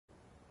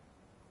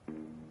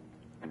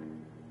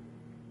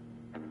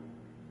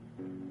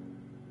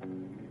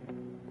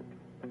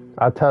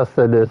I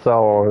tested this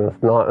out and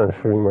it's not in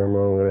streamer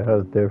mode. It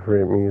has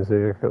different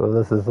music.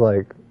 This is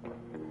like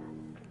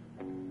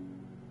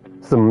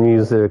some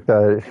music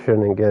that it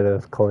shouldn't get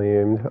as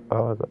claimed,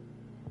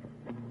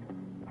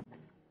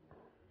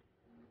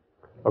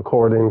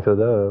 according to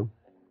them.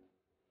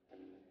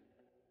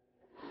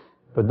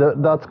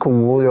 But that's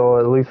cool, yo.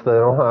 At least they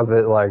don't have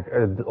it like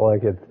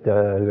it's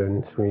dead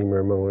in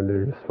streamer mode.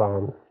 They just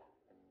found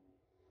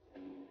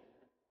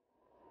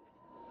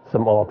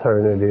some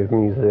alternative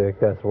music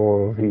that's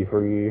royalty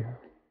free.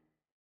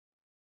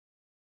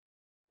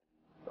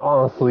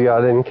 Honestly, I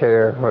didn't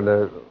care for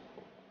the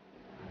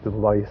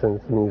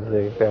licensed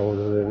music that was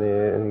in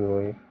it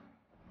anyway.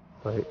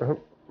 Like,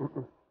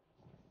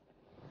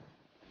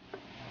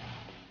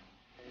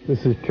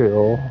 this is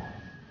chill.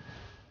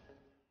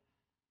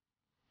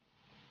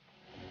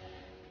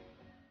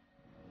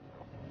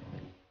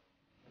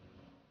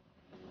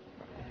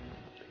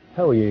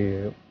 Hell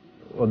yeah.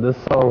 Well, this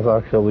song's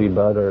actually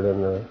better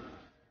than the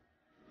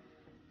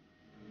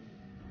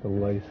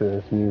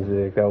licensed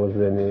music that was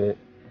in it.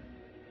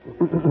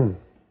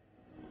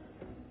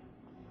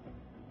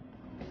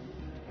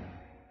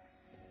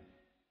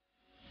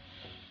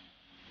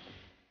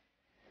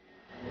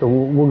 So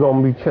we're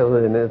gonna be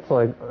chilling. It's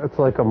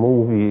like a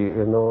movie,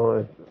 you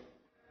know.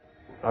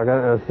 I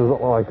guess it's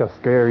like a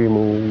scary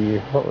movie.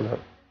 Hold up.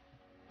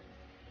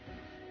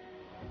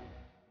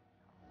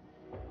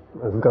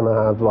 It's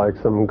gonna have like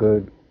some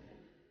good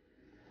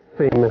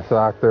famous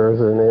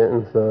actors in it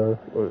and stuff.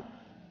 But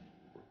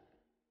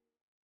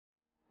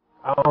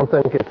I don't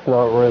think it's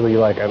not really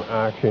like an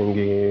action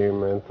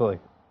game. It's like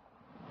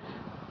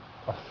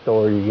a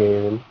story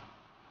game.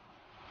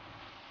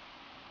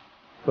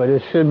 But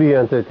it should be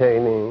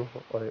entertaining.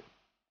 Like,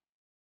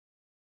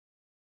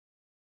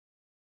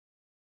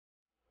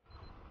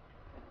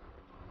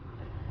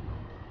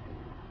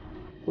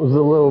 it was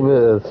a little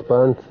bit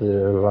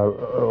expensive. Like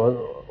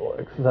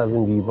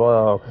 $70. I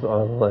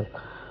was like,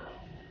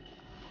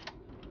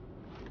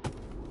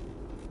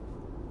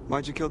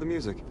 why'd you kill the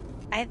music?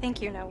 I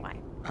think you know why.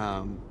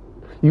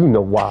 You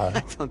know why?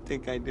 I don't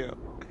think I do.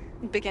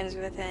 It begins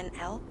with an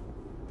L?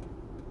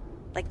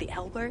 Like the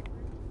L word?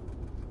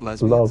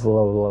 Lesbians.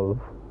 Love.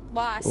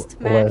 Lost,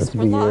 Max,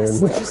 we're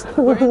lost.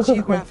 We're in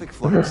geographic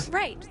flux.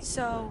 Right,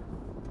 so,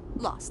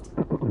 lost.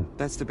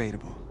 That's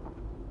debatable.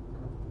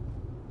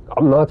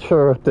 I'm not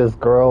sure if this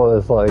girl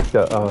is like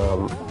the,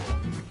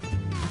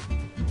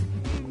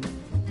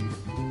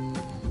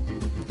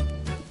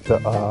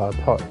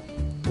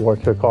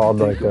 what you call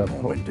like a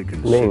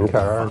main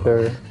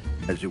character.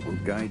 As it will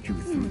guide you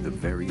through the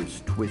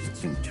various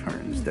twists and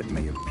turns that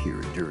may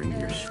appear during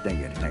your stay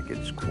at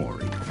Hackett's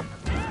Quarry.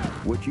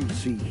 What you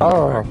see here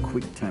are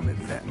quick time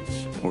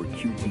events, or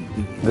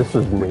QTEs. This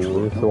is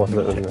new. This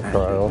wasn't in the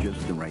trial.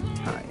 Just the right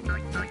time.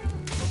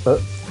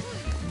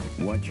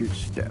 Watch your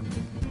step.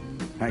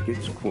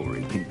 Hackett's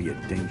Quarry can be a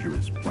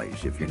dangerous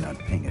place if you're not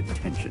paying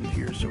attention to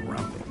your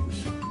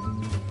surroundings.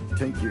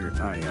 Take your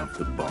eye off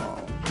the ball,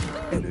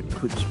 and it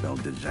could spell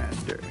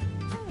disaster.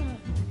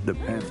 The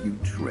path you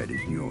tread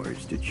is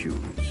yours to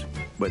choose,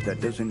 but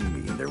that doesn't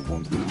mean there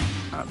won't be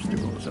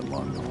obstacles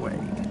along the way.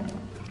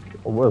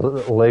 Was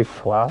it Lake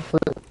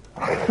Placid?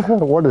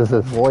 What is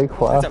this, Lake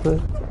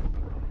Placid?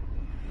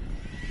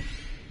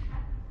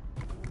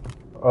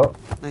 Oh.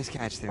 Nice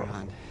catch there,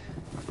 hon.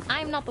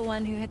 I'm not the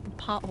one who hit the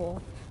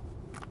pothole.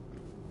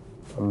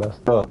 I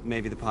messed up.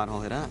 Maybe the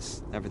pothole hit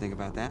us. Ever think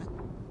about that?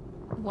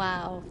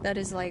 Wow, that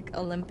is like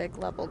Olympic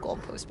level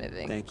goalpost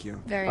moving. Thank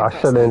you. Very I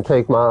impressive. shouldn't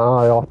take my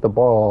eye off the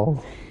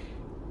ball.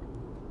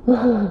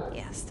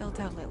 Yeah, still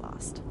totally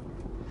lost.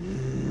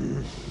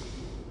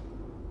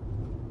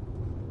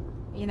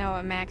 You know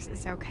what, Max?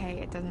 It's okay.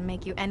 It doesn't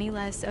make you any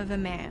less of a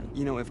man.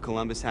 You know, if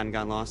Columbus hadn't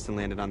got lost and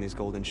landed on these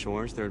golden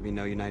shores, there would be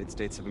no United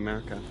States of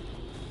America.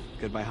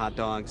 Goodbye hot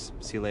dogs.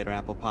 See you later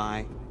apple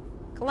pie.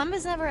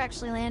 Columbus never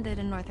actually landed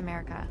in North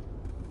America.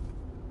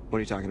 What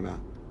are you talking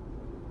about?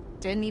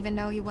 Didn't even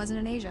know he wasn't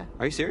in Asia.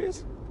 Are you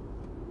serious?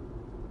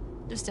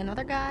 Just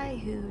another guy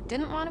who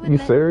didn't want to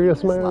admit You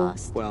serious, he was man?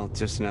 lost. Well,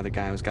 just another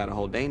guy who's got a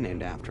whole day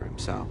named after him,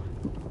 so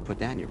put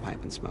that in your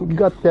pipe and smoke. You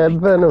got that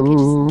venom. Okay,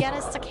 just get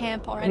us to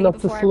camp already Enough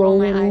to before I roll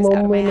my slow eyes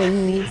out of my head,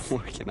 momentum. please. I'm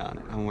working on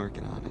it. I'm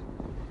working on it.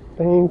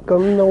 Think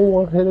I'm no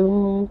one hit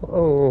him.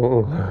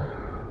 Oh.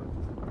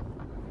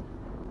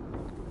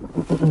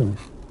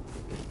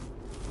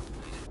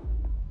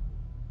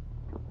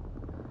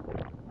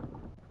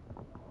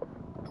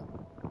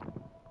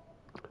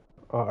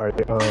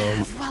 Alright,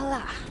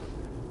 Voila.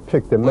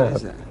 check the What map.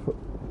 is that?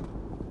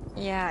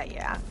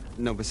 Yeah.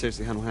 No, but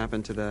seriously, hon, what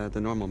happened to the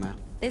normal map?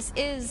 This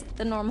is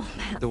the normal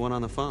map. The one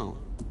on the phone.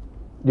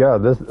 Yeah,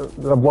 the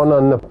one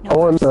on the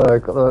phone,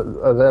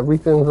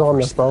 everything's on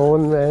the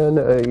phone, man.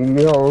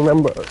 You don't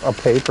remember a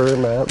paper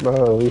map, bro?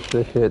 At least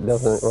this shit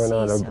doesn't run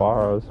out of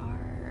bars.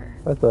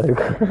 That's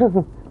like...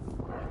 Well,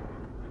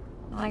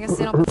 I guess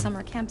they don't put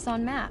summer camps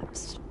on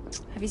maps.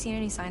 Have you seen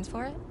any signs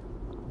for it?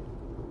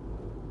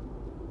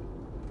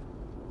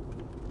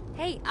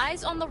 Hey,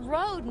 eyes on the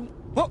road!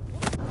 Whoa!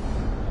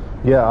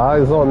 Yeah,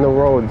 eyes on the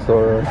road,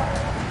 sir.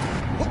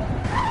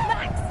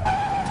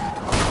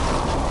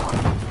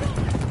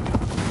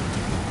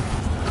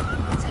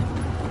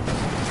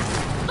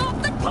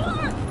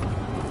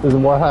 This is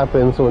what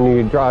happens when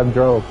you drive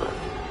drunk.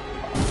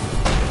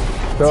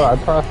 So I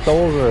pressed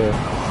over.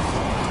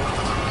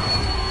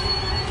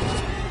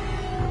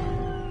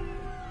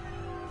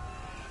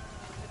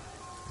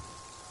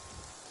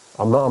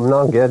 I'm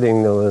not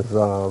getting those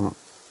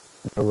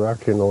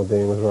directional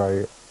things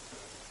right.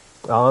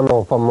 I don't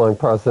know if I'm like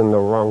pressing the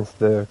wrong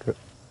stick.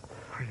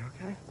 Are you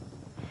okay?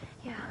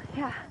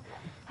 Yeah.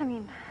 I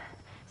mean,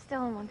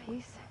 still in one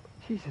piece.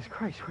 Jesus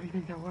Christ, what do you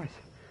think that was?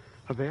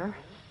 A bear?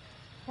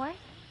 What?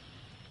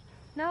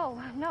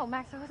 No,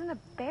 Max, it wasn't a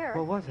bear.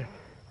 What was it?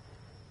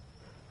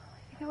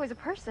 I think it was a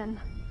person.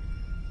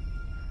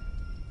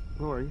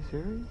 Laura, are you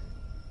serious?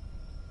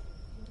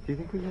 Do you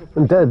think we hit a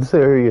I'm person? dead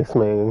serious,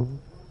 man.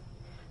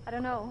 I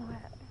don't know.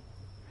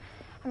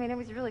 I mean, it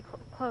was really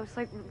close,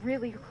 like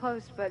really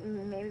close, but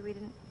maybe we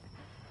didn't.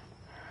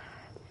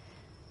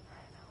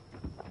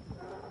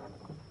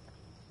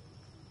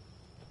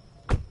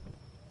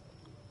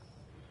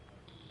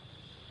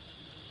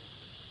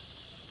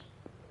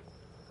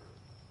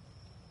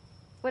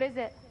 What is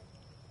it?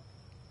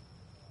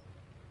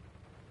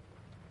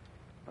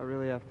 I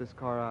really effed this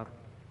car up.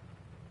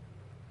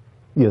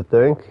 You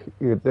think?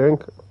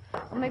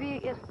 Well, maybe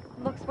it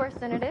looks worse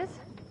than it is.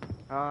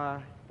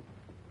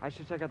 I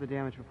should check out the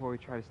damage before we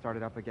try to start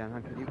it up again,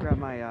 huh? Could you grab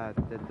my,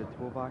 the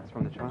toolbox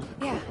from the trunk?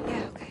 Yeah,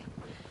 okay.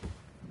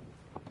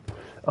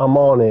 I'm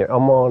on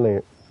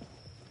it.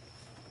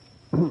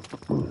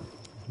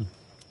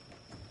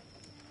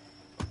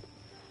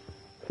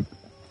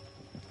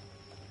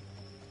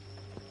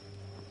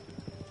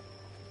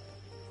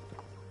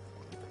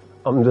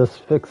 I'm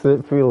just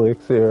Fix-It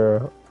Felix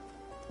here.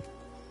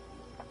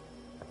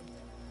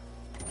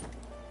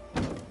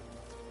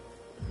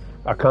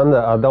 I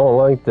don't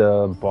like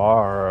the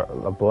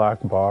black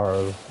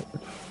bars.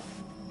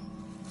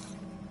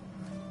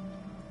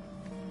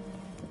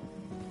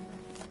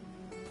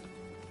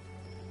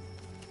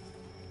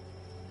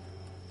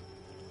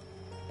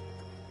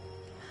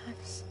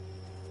 Max,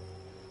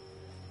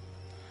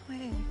 why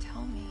didn't you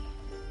tell me?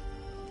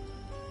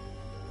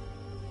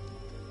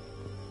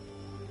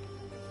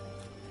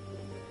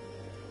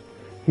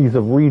 He's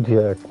a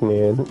reject,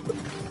 man.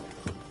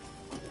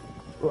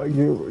 Like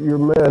your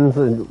man's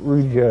a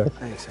reject.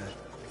 Thanks, Ed.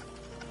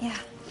 Yeah.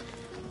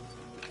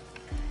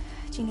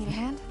 Do you need a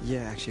hand? Yeah,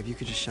 actually, if you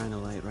could just shine a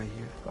light right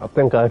here. I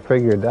think I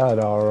figured that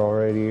out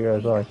already.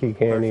 It's like he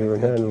can't even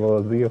Perfect, thank handle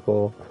a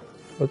vehicle.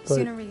 What's The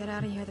like, sooner we get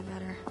out of here, the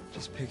better.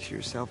 Just picture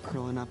yourself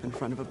curling up in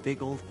front of a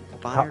big old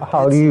fire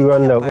how pit do you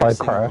sitting end up by like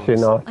a crashing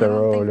single off the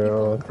road?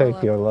 It'll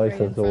take your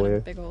license away.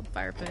 Big old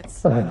fire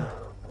pits.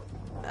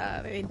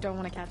 They don't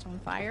want to catch on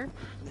fire.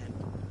 Then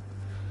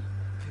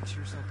picture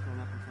yourself curling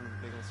up in front of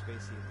a big old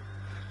space heater.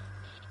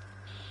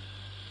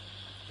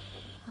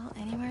 Well,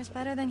 anywhere's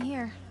better than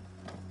here.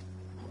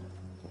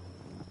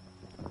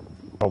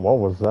 Oh, what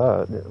was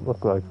that? It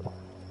looked like.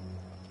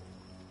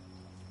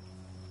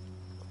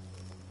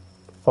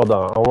 Hold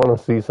on, I want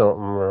to see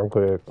something real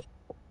quick.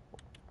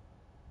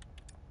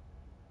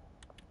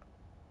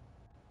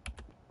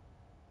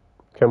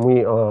 Can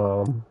we,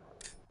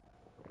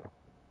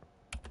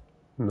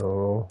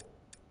 no.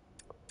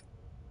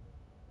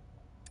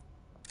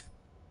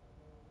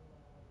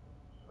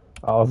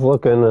 I was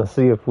looking to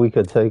see if we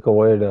could take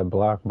away the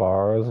black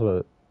bars,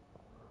 but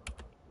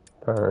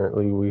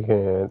apparently we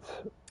can't.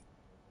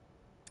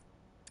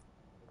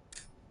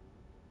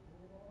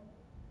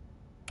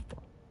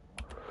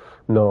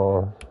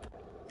 No,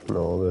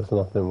 there's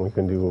nothing we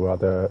can do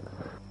about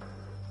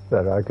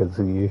that I could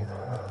see.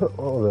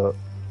 Hold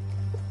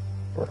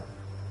up.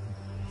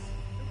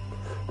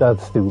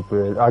 That's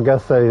stupid. I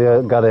guess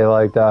they got it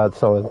like that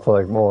so it's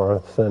like more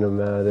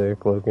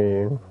cinematic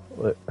looking.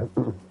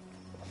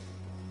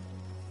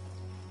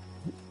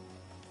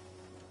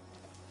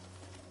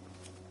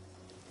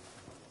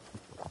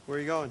 Where are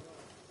you going?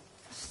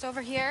 Just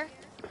over here.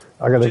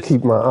 I gotta Just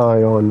keep my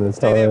eye on the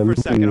Stay there time for a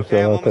second, too,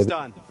 okay? I'm so I almost could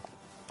done.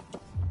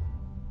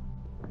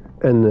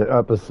 end the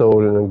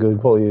episode in a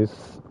good place.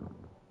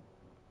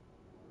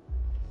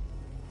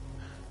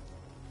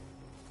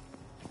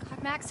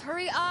 God, Max,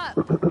 hurry up!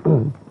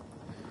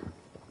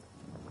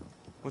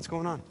 What's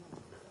going on?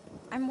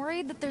 I'm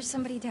worried that there's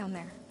somebody down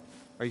there.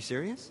 Are you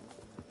serious?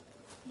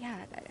 Yeah,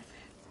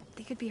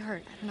 they could be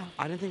hurt. I don't know.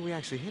 I didn't think we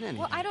actually hit anything.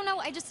 Well, I don't know.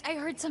 I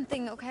heard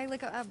something, okay?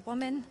 Like a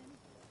woman.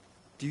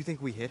 Do you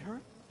think we hit her?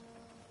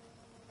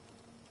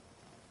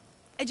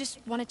 I just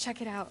want to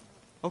check it out.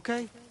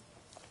 Okay.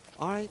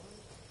 All right.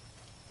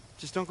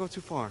 Just don't go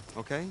too far,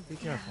 okay? Be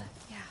careful.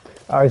 Yeah.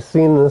 I've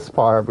seen this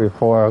part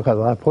before because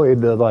I played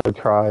the like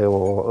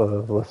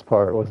trial. This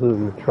part was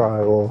in the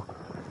trial.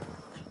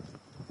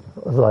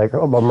 It was like,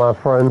 oh, but my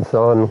friend's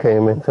son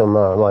came into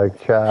my like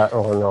chat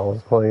when I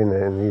was playing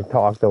it, and he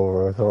talked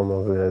over some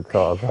of it.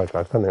 So I was like,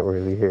 I couldn't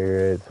really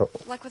hear it. So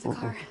Luck with the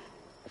car.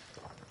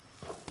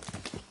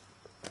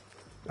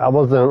 I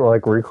wasn't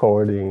like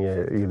recording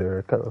it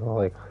either. 'Cause,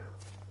 like,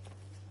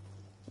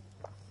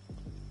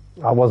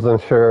 I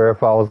wasn't sure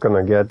if I was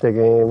gonna get the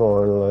game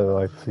or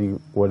like see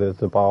what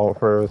it's about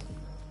first.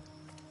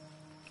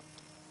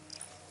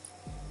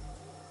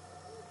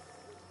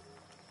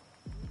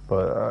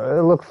 But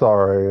it looks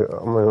alright.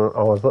 I mean,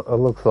 it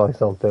looks like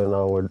something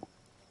I would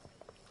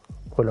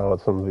put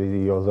out some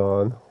videos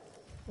on.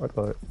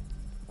 But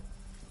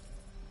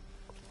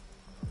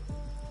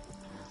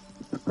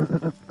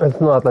it's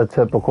not the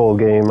typical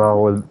game I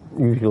would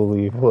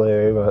usually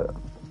play, but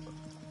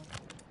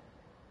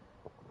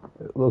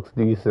it looks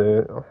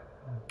decent.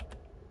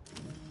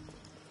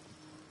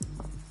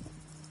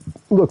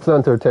 Looks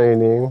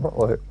entertaining.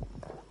 Like,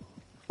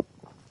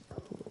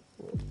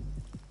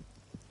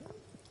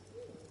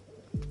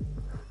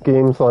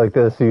 games like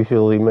this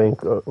usually make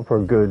for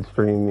good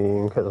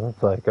streaming because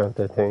it's like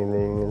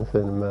entertaining and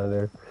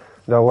cinematic.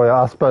 That way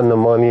I spend the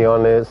money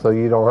on it so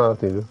you don't have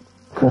to.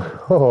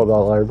 Hold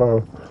on, like,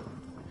 bro.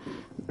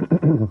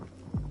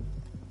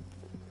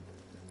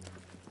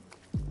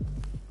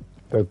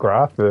 The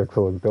graphics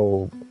look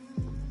dope.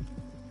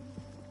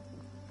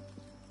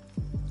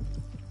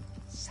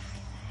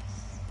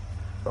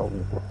 Oh,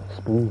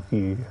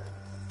 spooky.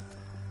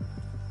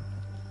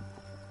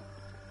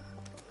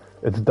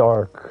 It's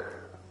dark.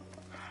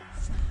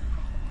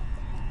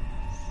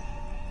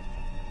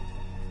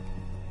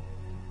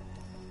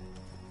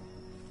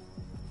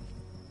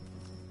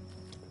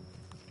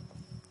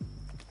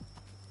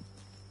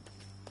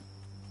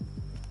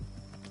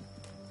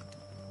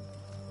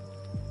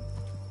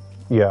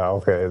 Yeah,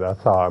 okay,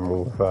 that's how I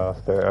move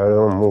faster. I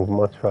don't move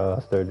much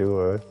faster,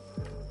 do I?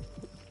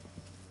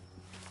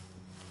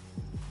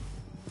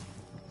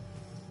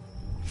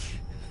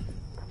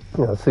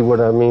 Yeah, see what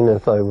I mean?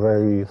 It's like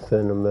very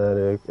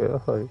cinematic.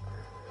 It's like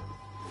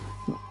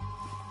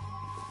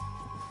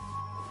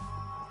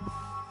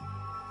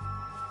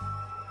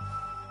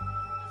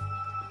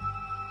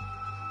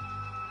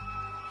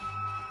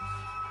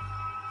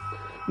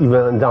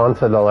even down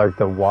to the like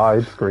the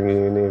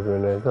widescreen.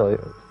 Even it's like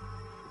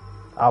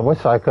I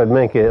wish I could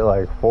make it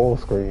like full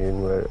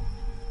screen, but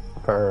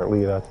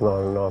apparently that's not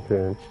an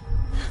option.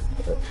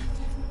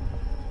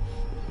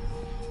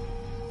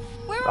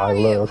 I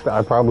looked.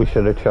 I probably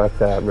should have checked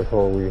that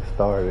before we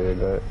started,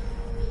 but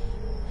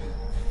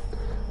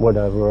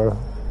whatever.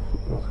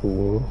 That's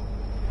cool.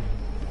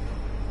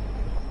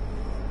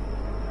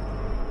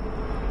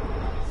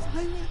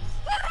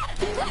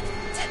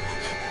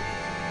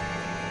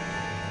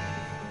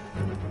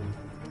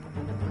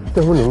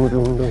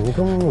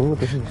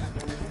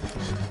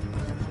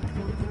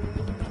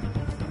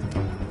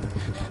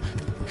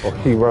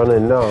 Oh, she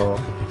running now.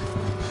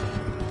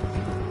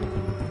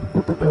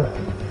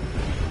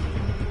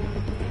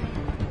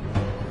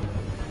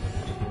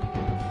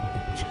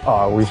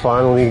 Oh, we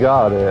finally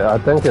got it. I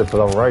think it's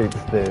the right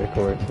stick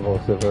where it's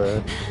supposed to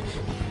be.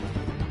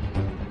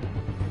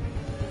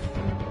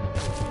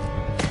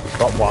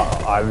 But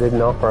wow, I did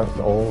not press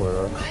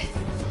over.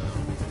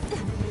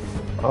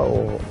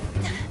 Oh.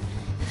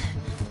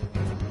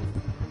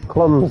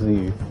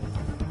 Clumsy.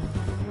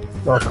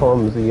 Not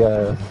clumsy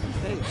ass.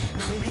 Hey,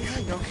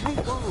 okay?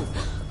 Whoa.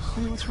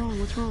 Hey, what's wrong?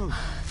 What's wrong?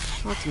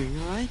 Talk to me,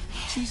 you alright?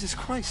 Jesus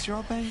Christ, you're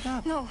all banged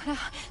up. No,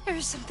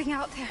 there's something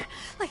out there.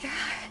 Like,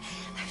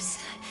 there's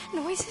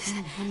noises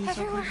Honey, it's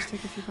everywhere. okay. Just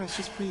take a few breaths.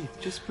 Just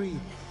breathe.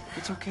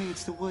 It's okay.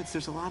 It's the woods.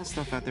 There's a lot of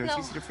stuff out there. No.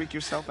 It's easy to freak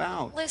yourself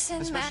out.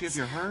 Listen, especially Max. if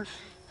you're hurt.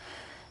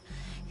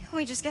 Can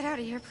we just get out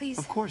of here, please?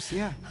 Of course,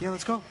 yeah. Yeah,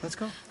 let's go. Let's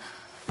go.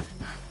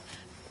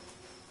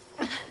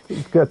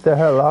 Let's get the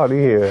hell out of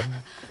here.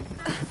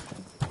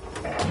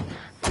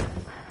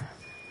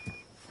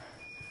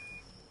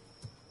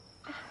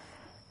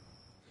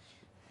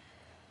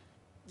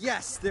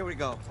 Yes, there we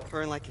go.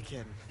 Purring like a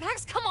kid.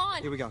 Max, come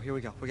on! Here we go. We're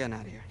getting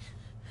out of here.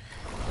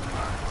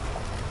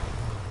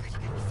 Are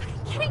you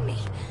fucking kidding me?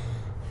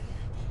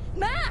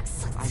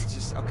 Max!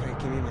 Okay,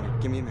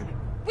 give me a minute.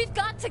 We've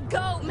got to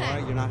go, Max!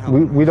 Alright, you're not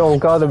helping. We don't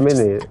got a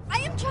minute. I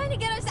am trying to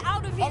get us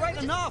out of here.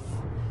 Alright, enough!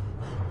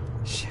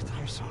 Shit,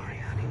 I'm sorry,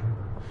 honey.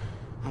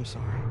 I'm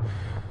sorry.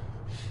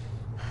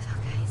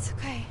 It's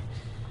okay.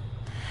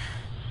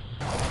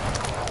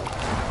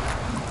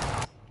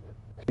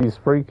 She's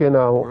freaking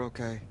out. We're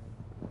okay.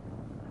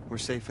 We're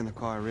safe in the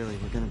car, really.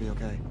 We're gonna be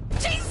okay.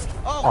 Jesus!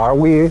 Oh, Are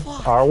we?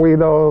 fuck. Are we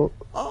though?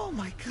 Oh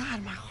my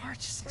god, my heart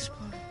just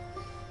exploded.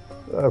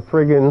 A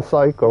friggin'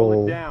 psycho.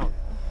 Roll it down.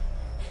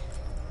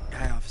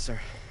 Hi,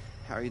 officer.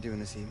 How are you doing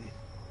this evening?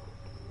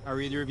 Are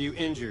either of you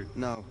injured?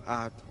 No,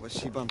 well,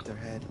 she bumped her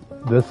head.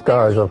 This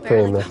guy's a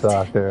famous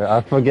actor.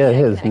 I forget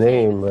his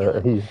name,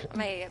 but he's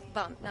My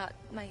bump, not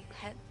my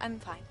head. I'm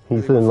fine.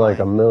 in We're like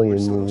a fine. million We're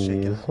still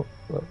movies.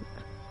 shaken.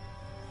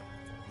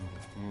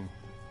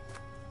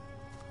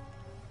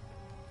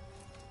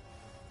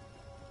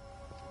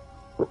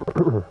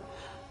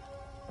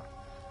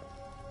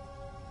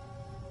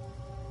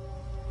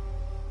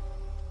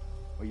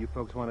 Well, you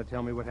folks want to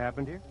tell me what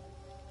happened here?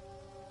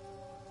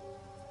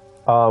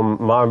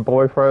 My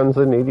boyfriend's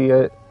an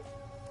idiot.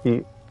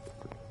 He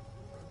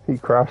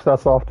crashed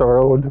us off the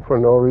road for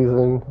no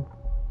reason.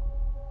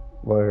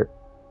 But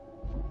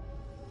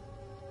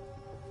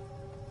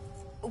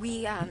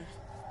We,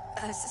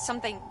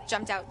 something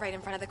jumped out right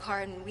in front of the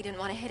car and we didn't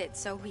want to hit it,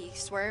 so we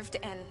swerved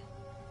and...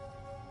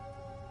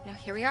 Now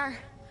here we are.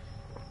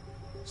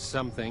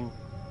 Something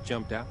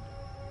jumped out?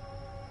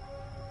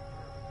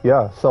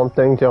 Yeah,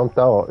 something jumped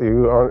out.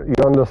 You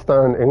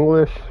understand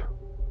English?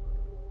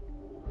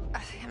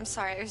 I'm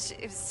sorry, it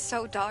was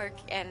so dark,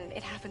 and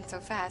it happened so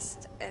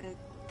fast, and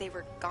they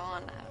were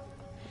gone.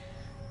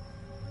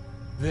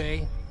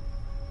 They?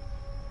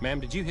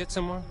 Ma'am, did you hit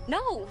someone?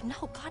 No,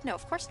 God, no,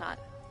 of course not.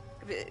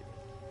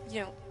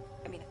 You know,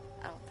 I mean,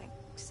 I don't think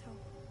so.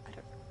 I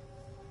don't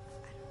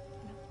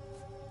know.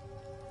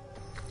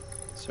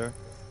 Sir?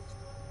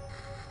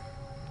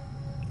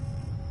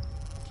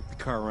 Keep the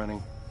car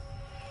running.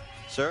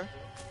 Sir?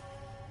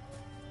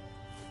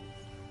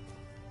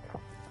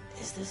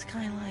 Is this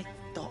guy like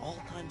the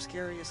all-time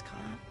scariest cop?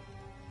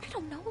 I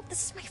don't know.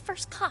 This is my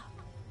first cop.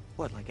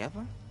 What, like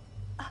ever?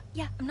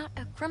 Yeah, I'm not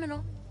a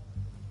criminal.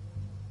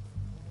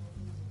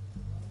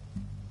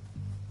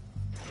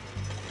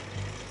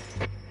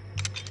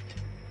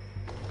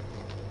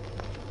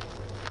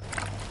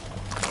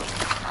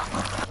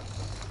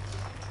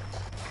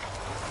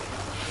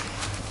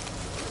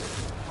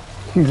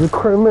 She's a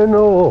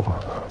criminal.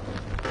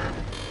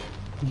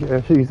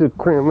 Yeah, she's a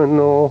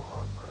criminal.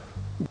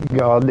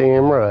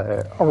 Goddamn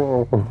right.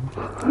 Oh.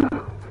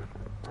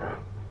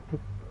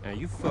 Now,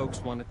 you folks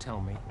want to tell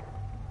me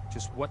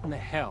just what in the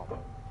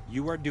hell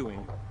you are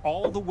doing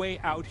all the way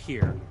out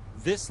here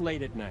this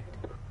late at night?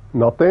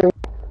 Nothing.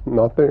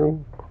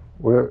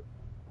 We're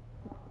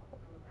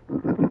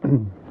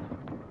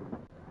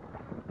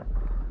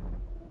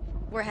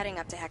We're heading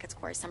up to Hackett's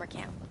Quarry summer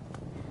camp.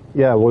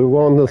 yeah, we're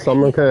going to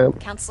summer camp.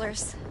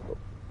 Counselors?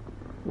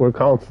 We're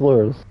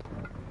counselors.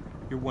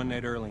 You're one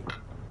night early.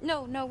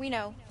 No, we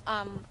know.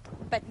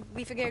 But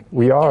we figured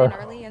We we'd are. get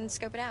in early and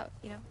scope it out,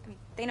 you know? I mean,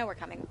 they know we're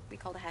coming. We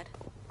called ahead.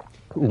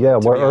 Yeah, To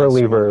we're be honest,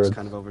 early someone birds. just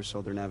kind of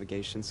oversold their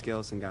navigation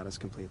skills and got us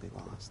completely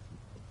lost.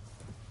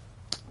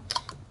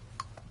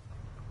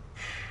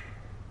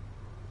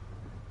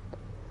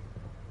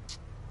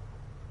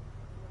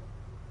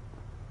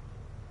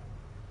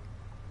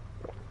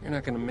 You're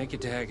not gonna make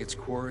it to Hackett's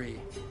Quarry.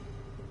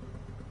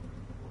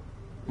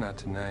 Not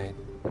tonight.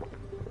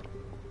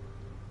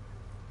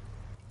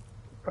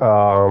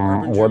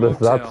 Harbinger What is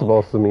that Motel.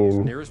 supposed to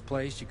mean? Nearest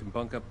place, you can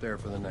bunk up there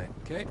for the night,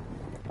 okay?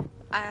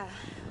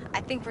 I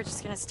think we're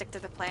just gonna stick to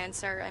the plan,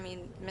 sir. I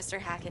mean, Mr.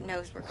 Hackett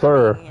knows we're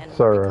Sir, coming, and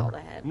sir. we called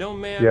ahead. No,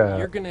 ma'am, Yeah.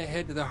 you're gonna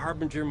head to the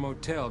Harbinger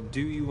Motel.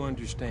 Do you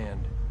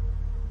understand?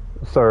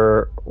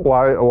 Sir,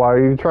 why are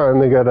you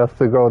trying to get us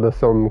to go to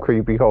some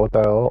creepy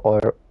hotel?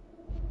 Or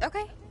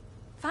Okay,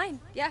 fine.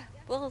 Yeah,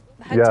 we'll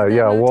head yeah, to the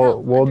yeah,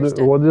 motel. we'll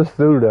just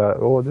do that.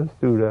 We'll just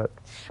do that.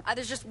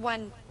 There's just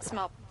one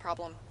small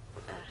problem.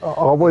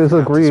 Always Not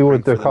to agree spring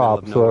with the for the middle of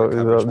cops. nowhere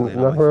coverage played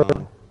on my Never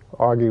phone.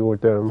 argue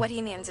with them. What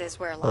he means is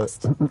we're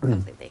lost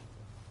completely.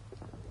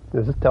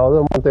 Just tell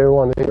them what they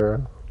want to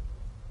hear.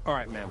 All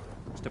right, ma'am.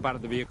 Step out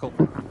of the vehicle.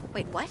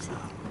 Wait, what?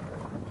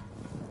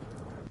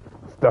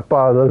 Step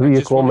out of the I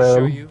just vehicle, want to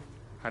show man. you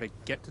how to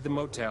get to the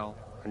motel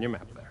on your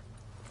map there.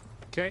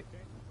 Okay?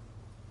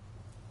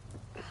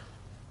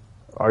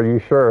 Are you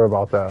sure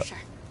about that? Sure.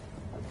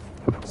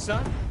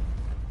 Son,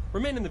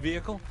 remain in the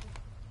vehicle.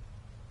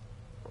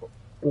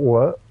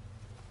 What?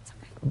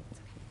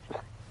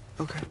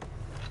 Okay.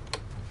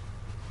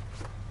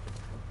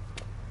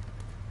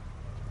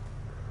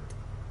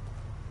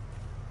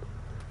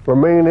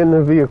 Remain in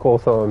the vehicle,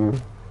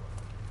 son.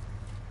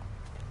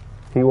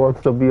 He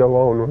wants to be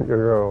alone with your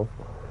girl.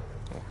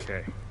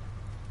 Okay.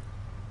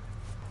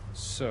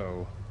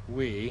 So,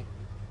 we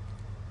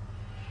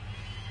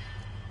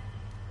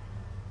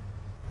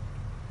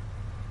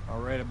are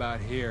right about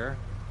here.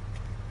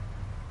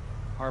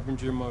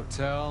 Harbinger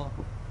Motel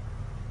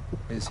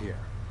is here.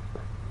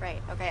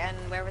 Right, okay, and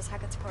where was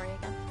Hackett's Quarry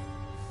again?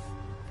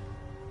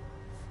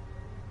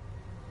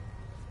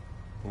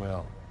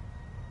 Well,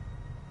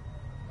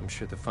 I'm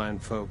sure the fine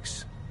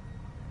folks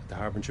at the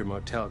Harbinger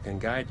Motel can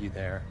guide you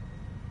there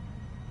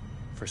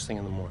first thing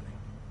in the morning.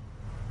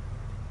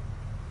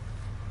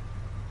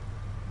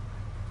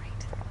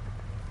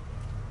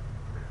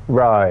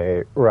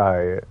 Right.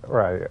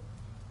 Right.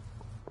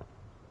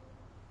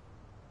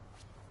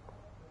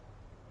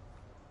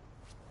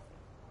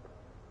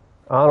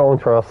 I don't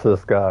trust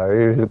this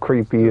guy. He's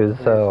creepy as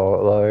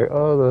hell. Like,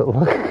 oh,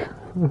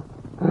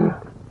 look.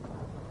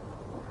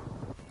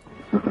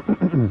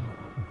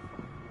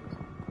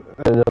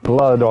 And the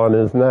blood on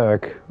his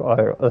neck.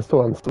 Like, this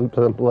one sleeps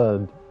in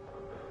blood.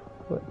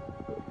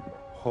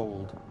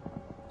 Hold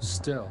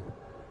still.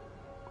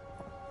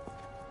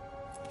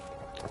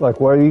 Like,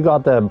 where you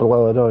got that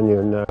blood on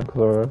your neck,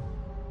 sir?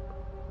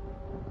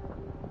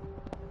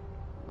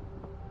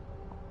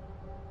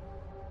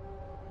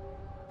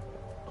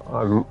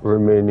 I'm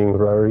remaining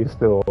very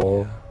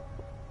still.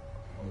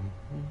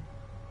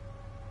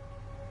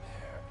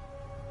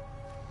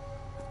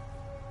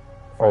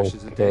 Fresh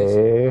as a daisy.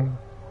 Okay.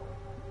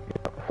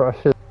 Yeah, fresh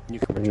as You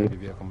can return to your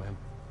vehicle, ma'am.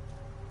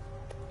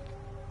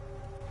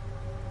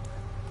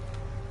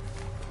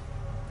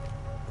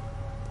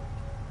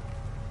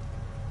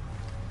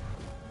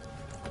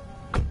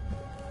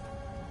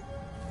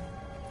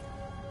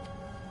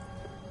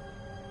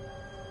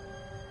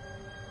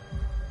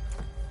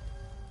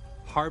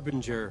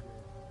 Harbinger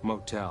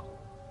Motel.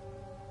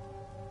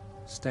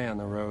 Stay on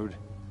the road.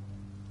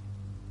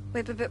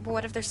 Wait, but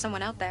what if there's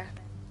someone out there?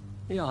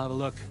 Yeah, I'll have a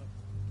look.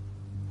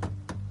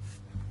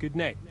 Good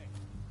night.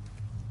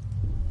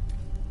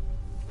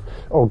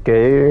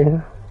 Okay.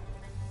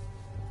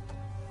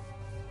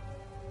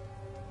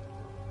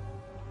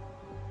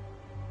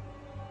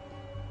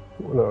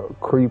 What a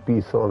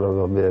creepy son of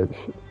a bitch.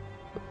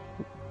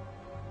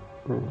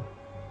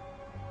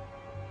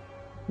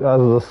 That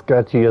was the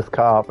sketchiest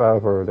cop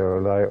ever,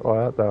 dude. Like,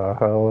 what the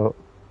hell?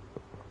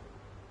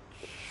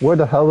 Where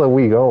the hell are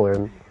we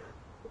going?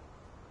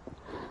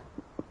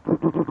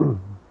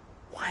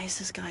 Why is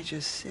this guy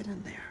just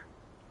sitting there?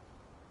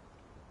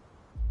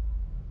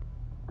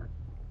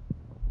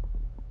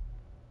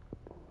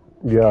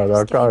 Yeah,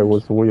 that guy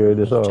was weird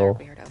as hell.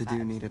 The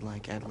dude needed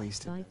like at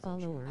least. 5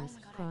 followers,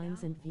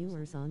 crimes, and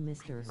viewers on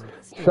Mr.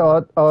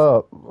 Shut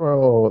up,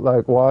 bro.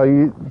 Like, why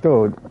you...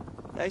 Dude,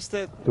 Nice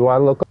to do I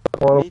look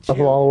like one of meet the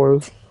you.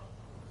 followers?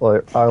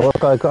 Like, I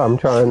look like I'm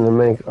trying to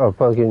make a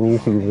fucking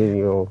YouTube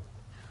video.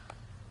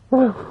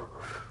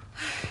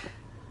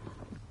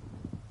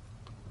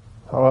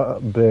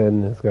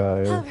 Ben, this guy,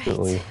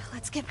 instantly. Alright,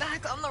 let's get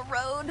back on the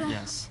road.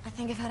 Yes. I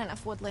think I've had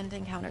enough woodland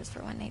encounters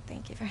for one night.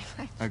 Thank you very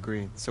much.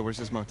 Agreed. So where's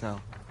this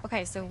motel?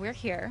 Okay, so we're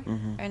here,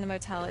 and the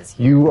motel is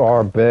here. You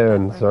are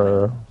Ben,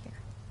 sir. Here.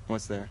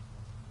 What's there?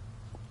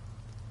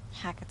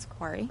 Hackett's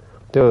Quarry.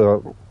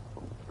 Dude,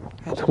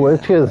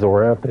 Twitch is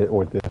rampant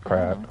with this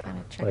crap.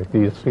 Kinda trick Like,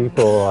 me. these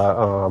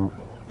people,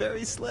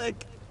 Very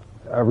slick.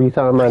 every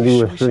time I do a We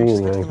should just stream,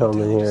 stick they to the come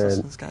motel in and just here listen to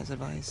and this guy's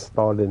advice.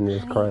 start in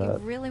this Honey, crap.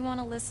 you really want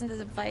to listen to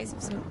the advice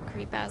of some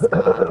creep-ass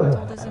cop who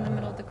told us in the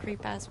middle of the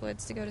creep-ass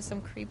woods to go to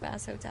some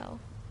creep-ass hotel?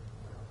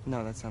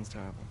 No, that sounds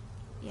terrible.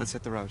 Yeah. Let's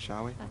hit the road,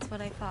 shall we? That's what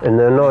I thought. And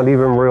they're not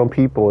even real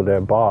people, they're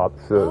bots,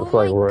 so Oh it's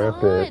like my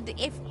rampant. god!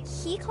 If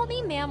he called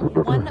me ma'am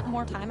one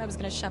more time, I was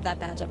gonna shove that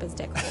badge up his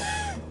dick hole.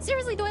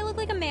 Seriously, do I look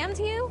like a ma'am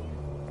to you?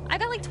 I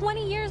got like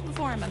 20 years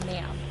before I'm a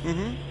ma'am.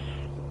 Mm-hmm.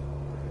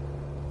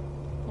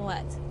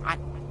 What?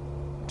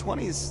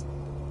 20's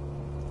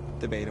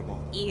debatable.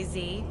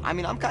 Easy. I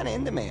mean, I'm kind of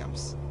into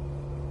ma'ams.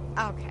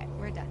 Okay,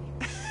 we're done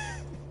here.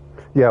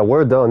 Yeah,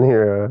 we're done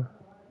here.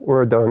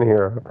 We're done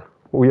here.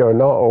 We are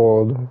not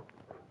old.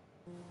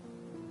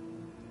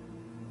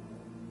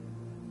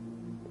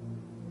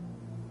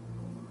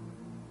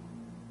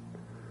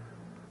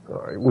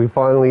 Alright, we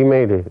finally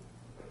made it.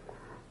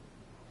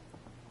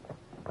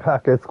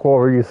 Hackett's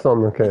Quarry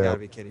summer You gotta camp.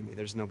 be kidding me.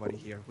 There's nobody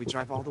here. We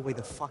drive all the way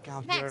the fuck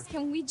out here. Max,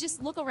 can we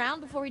just look around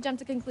before we jump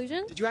to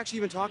conclusions? Did you actually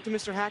even talk to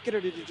Mr. Hackett, or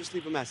did you just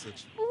leave a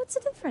message? Well, what's the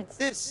difference?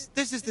 This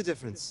is the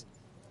difference.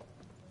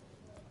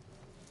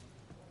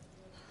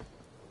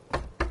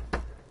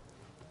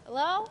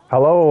 Hello?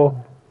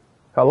 Hello?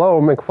 Hello,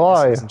 Listen,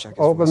 McFly. check his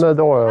Open voice. the How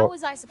door.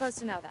 was I supposed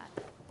to know that?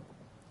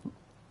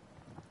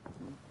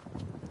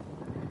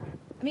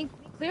 I mean,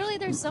 clearly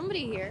there's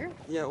somebody here.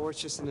 Yeah, or it's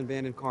just an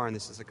abandoned car, and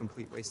this is a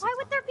complete waste Why of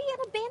would time. there be an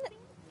abandoned...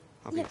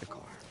 I'll get the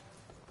car.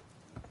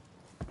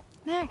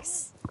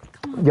 Max,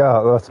 come on.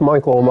 Yeah, that's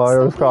Michael Max, Myers'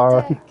 don't be a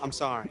car. dick. I'm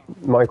sorry.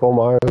 Michael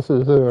Myers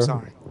is here. I'm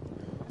sorry.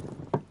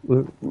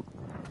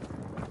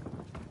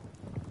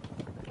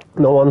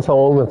 No one's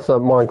home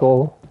except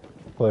Michael.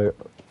 Wait.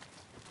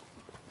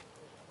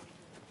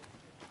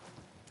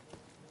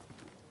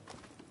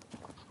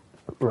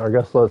 I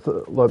guess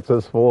let's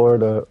explore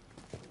the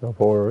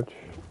porch.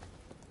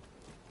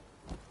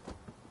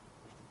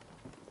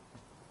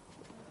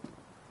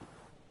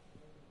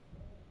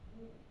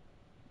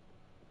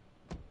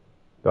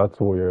 That's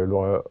weird.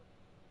 What?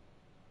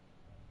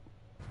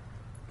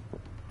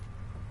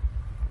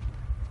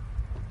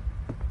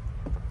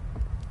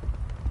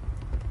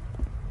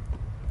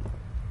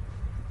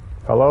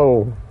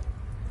 Hello.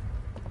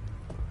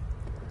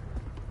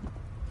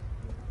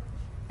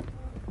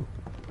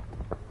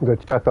 Go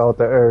check out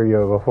the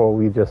area before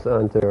we just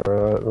enter.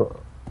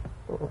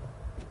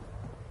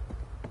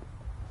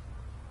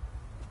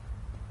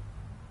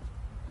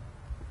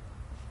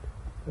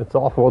 It's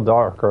awful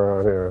dark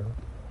around here.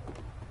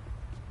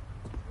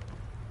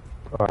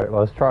 Alright,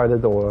 let's try the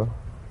door.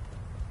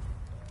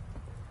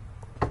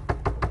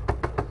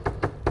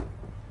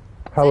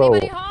 Hello.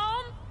 Is anybody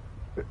home?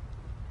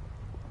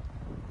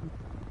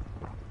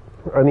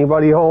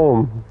 Anybody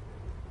home?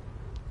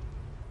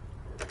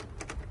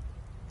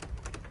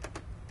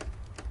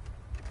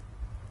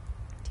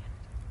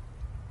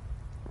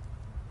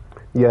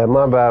 Yeah,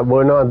 my bad.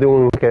 We're not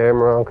doing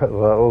camera because that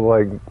will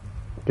like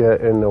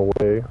get in the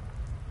way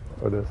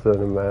of the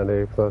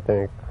cinematics, I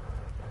think.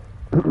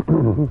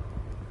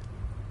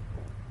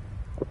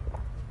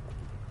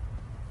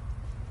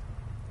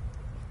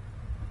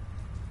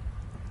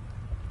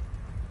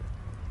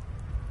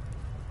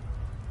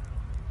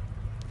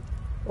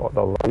 Oh,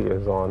 the light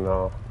is on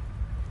now.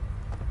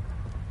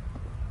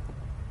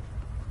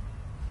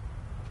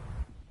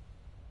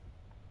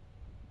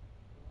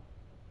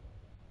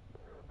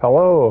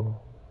 Hello.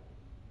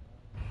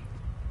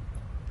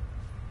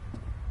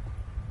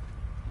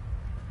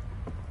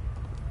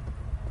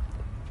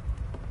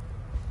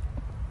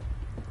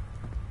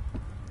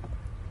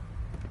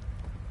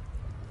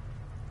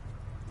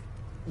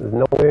 There's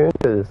no way in.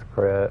 this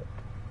crap.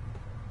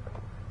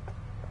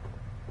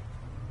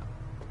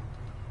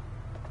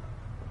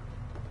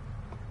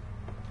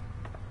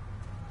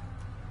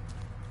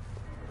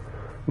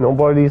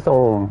 Nobody's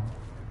home.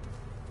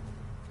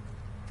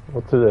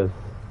 What's this?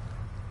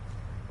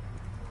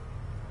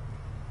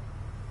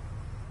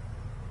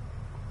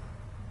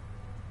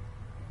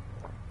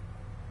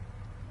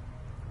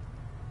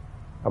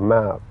 A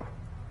map.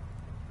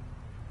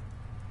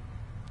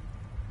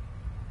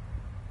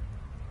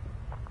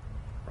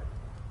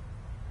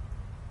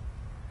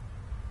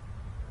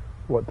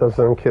 What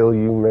doesn't kill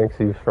you makes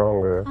you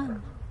stronger.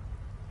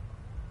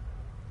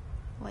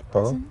 What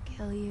doesn't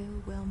kill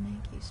you will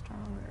make you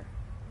stronger.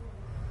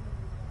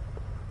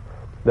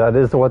 That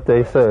is what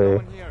they say.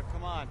 Here,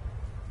 come on.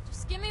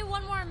 Just give me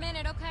one more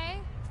minute, okay?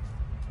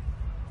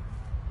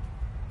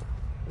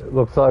 It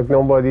looks like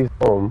nobody's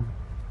home.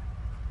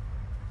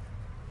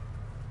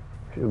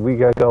 Should we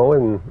get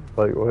going?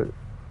 Like what?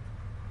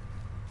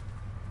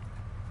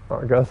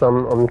 I guess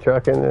I'm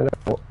checking it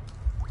out.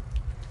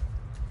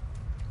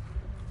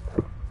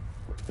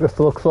 This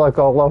looks like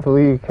a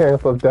lovely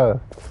camp of death.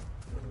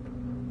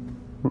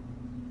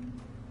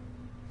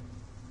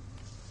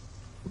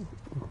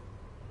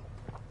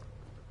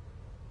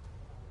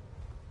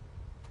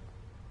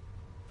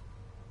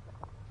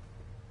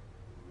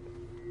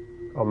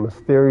 A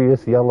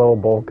mysterious yellow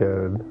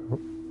bulkhead.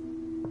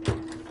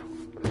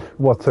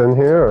 What's in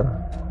here?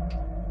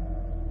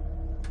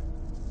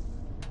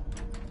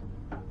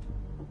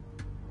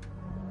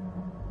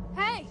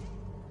 Hey!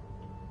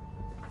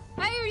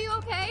 Hey, are you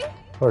okay?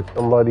 Like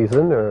somebody's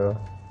in there.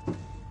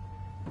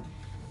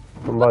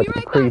 Somebody's right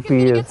back. I'm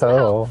creepy gonna as get some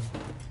hell.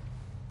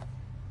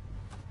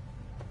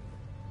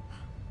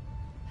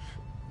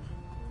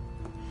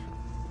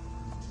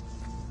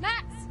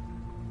 Max!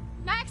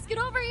 Max, get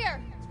over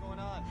here! What's going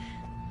on?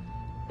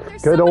 There's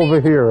Get somebody over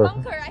in the here.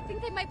 bunker. I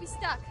think they might be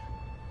stuck.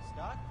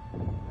 Stuck?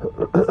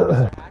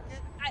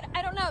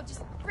 I don't know.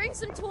 Just bring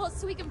some tools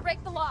so we can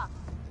break the lock.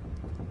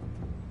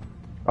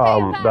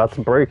 That's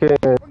breaking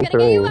We're gonna get you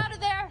through. out of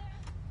there.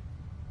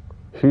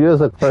 She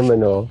is a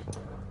criminal.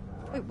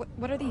 Wait,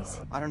 what are these?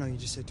 I don't know, you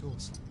just said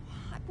tools.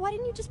 Why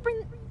didn't you just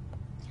bring...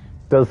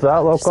 Does that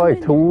look There's like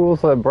somebody-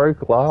 tools that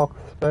break locks,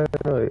 man?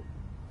 Like,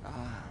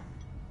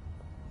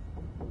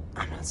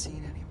 I'm not seeing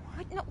anyone.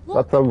 Wait, no, look.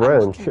 that's a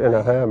wrench and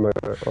a hammer.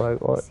 Like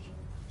what?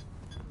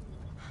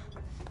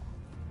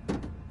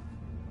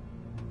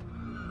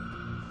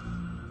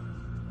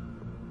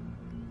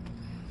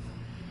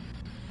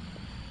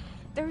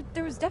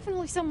 There was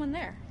definitely someone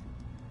there.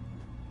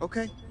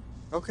 Okay,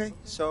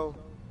 so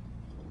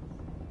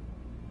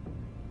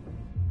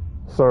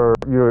Sir,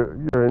 you're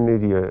an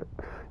idiot.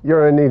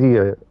 You're an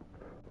idiot.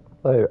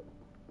 Like,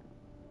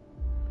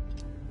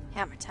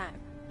 Hammer time.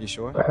 you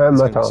sure?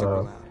 hammer It's gonna be super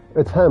time. loud.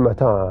 It's hammer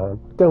time.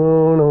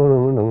 Dun,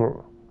 dun,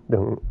 dun,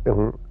 dun,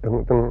 dun,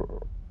 dun, dun.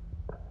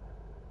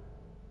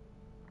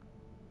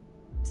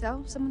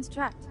 So, someone's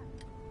trapped.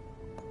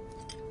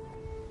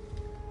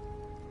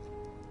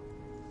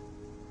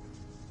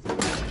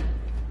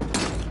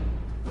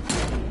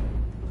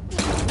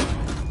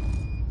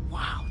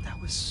 Wow, that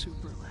was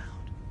super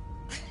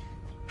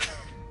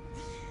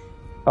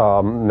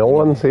loud. No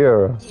one's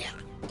here.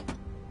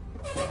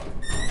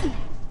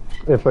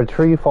 If a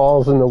tree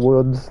falls in the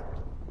woods,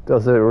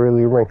 does it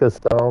really ring a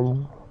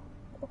sound?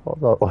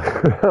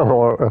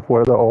 Or if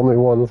we're the only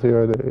ones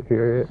here to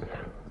hear it?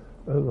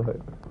 Like,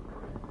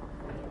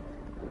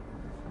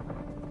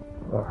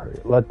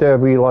 alright, let there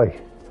be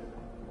light.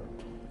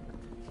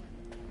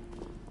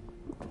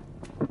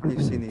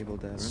 You've seen The Evil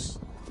Dead, right?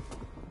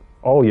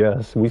 Oh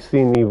yes, we've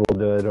seen Evil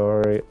Dead,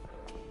 alright.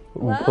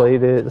 We Well-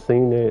 played it,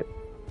 seen it.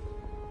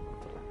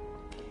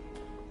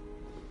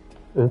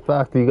 In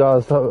fact, you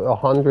guys have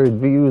 100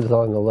 views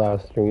on the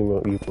last stream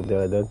of Evil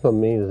Dead. That's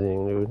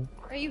amazing, dude.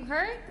 Are you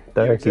hurt?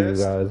 Thank you,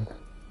 exist?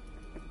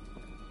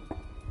 guys.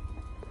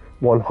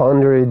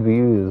 100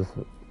 views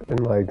in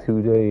like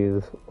 2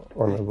 days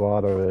on the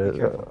bottom of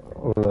it.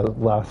 On the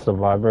last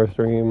Survivor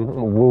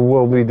stream.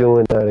 We'll be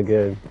doing that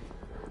again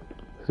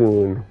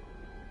soon.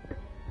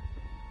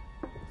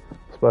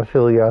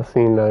 Especially I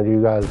seen that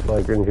you guys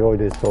like enjoyed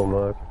it so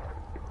much.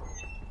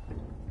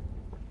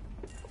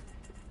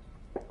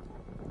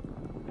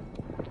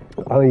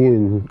 I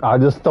mean, I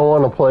just don't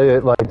want to play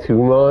it like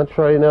too much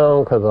right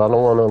now because I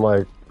don't want to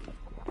like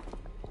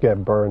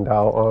get burned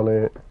out on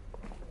it.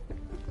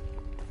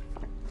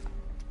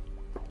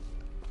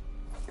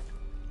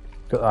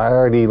 'Cause I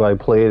already like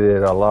played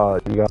it a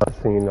lot. You guys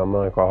seen I'm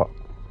like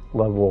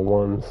level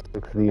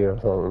 160 or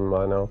something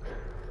by now.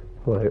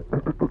 Like,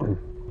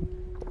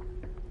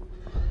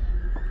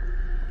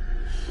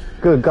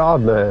 good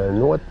God,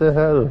 man! What the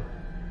hell?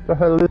 The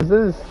hell is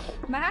this?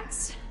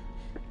 Max?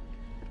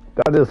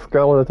 That is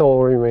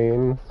skeletal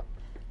remains.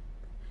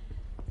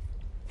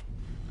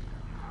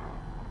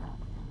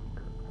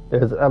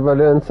 There's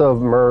evidence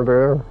of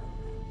murder.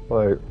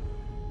 Like,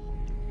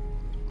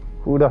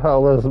 who the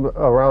hell is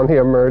around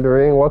here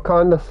murdering? What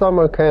kind of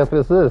summer camp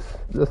is this?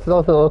 This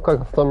doesn't look like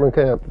a summer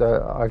camp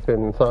that I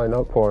can sign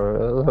up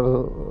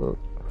for.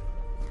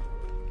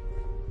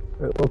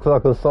 It looks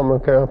like a summer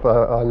camp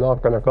I'm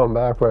not gonna come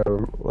back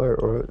from.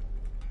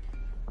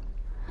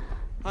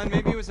 Hon,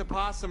 maybe it was a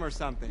possum or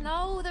something.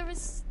 No, there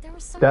was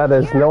some. That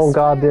is here, I no swear.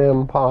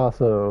 goddamn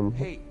possum.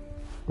 Hey,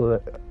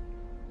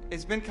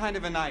 it's been kind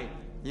of a night,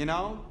 you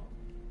know?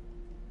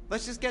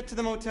 Let's just get to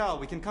the motel.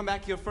 We can come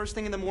back here first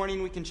thing in the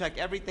morning. We can check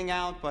everything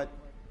out, but...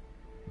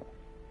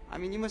 I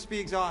mean, you must be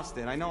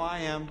exhausted. I know I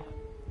am.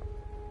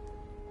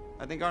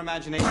 I think our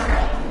imagination...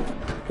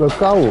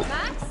 Look out!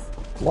 Max?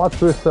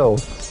 Watch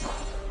yourself.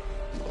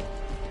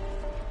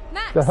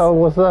 Max? The hell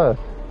was that?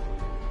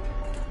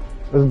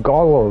 It's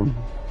Gollum.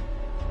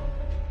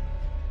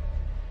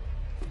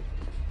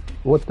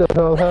 What the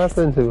hell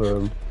happened to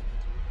him?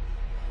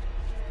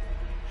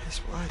 His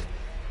blood.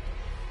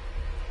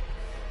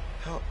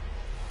 Help.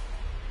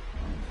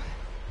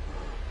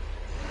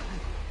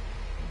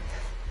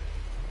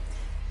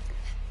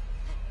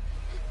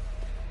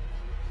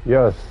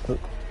 Yes,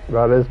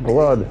 that is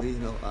blood. Please,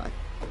 no lie.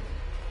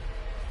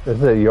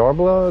 Is it your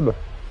blood?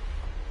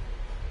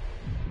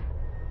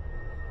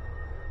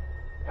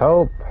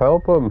 Help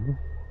him.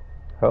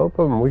 Help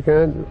him, we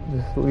can't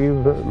just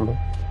leave him.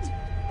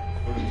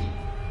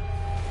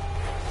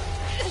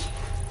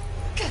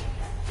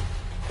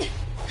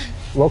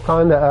 What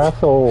kind of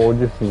asshole would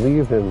just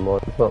leave him when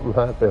something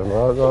happened?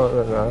 I'm not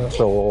an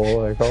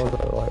asshole, like,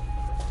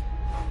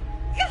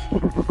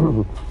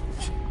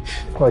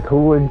 like,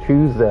 who would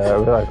choose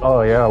that? Be like,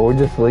 oh yeah, we'll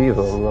just leave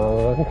him.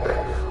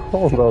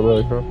 Hold on,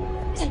 like,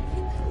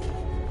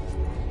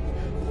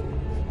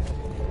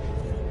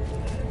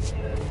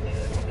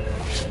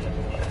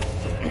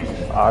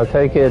 I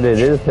take it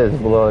is his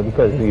blood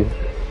because he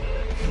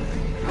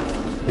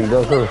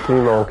doesn't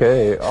seem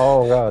okay.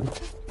 Oh god.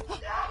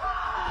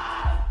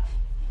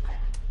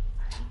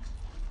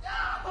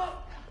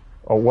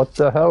 Oh, what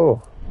the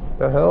hell?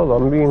 The hell?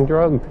 I'm being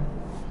drugged.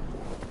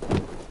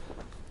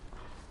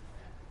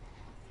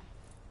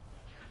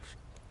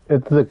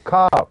 It's the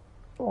cop.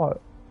 What?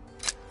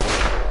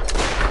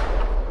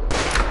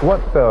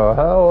 What the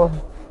hell?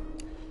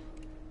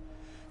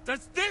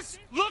 Does this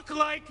look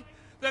like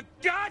the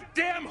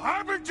goddamn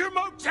Harbinger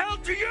Motel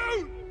to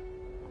you?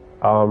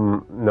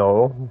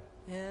 No.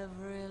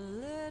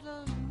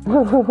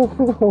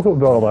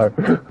 Hold on, like.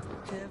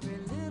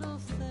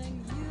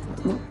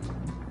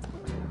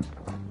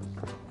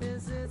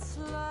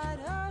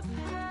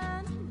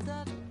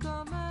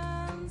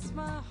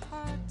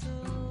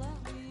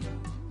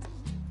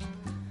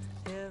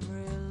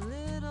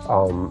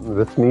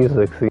 This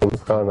music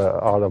seems kind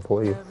of out of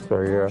place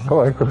right here.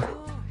 Like,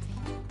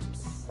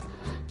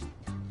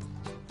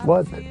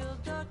 what?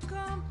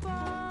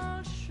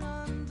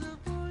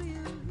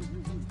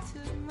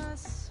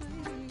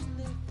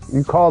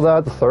 You call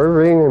that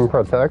serving and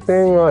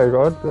protecting? Like,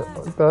 what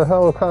the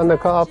hell kind of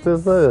cop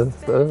is this?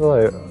 It's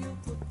like...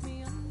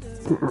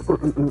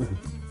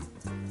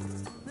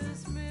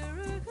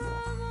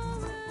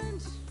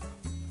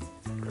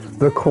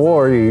 The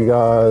Quarry,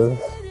 guys.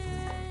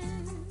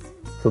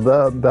 So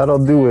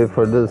that'll do it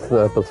for this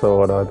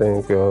episode, I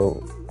think. This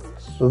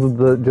is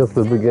just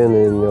the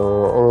beginning.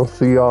 I'll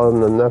see y'all in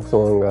the next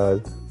one,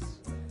 guys.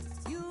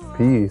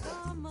 Peace.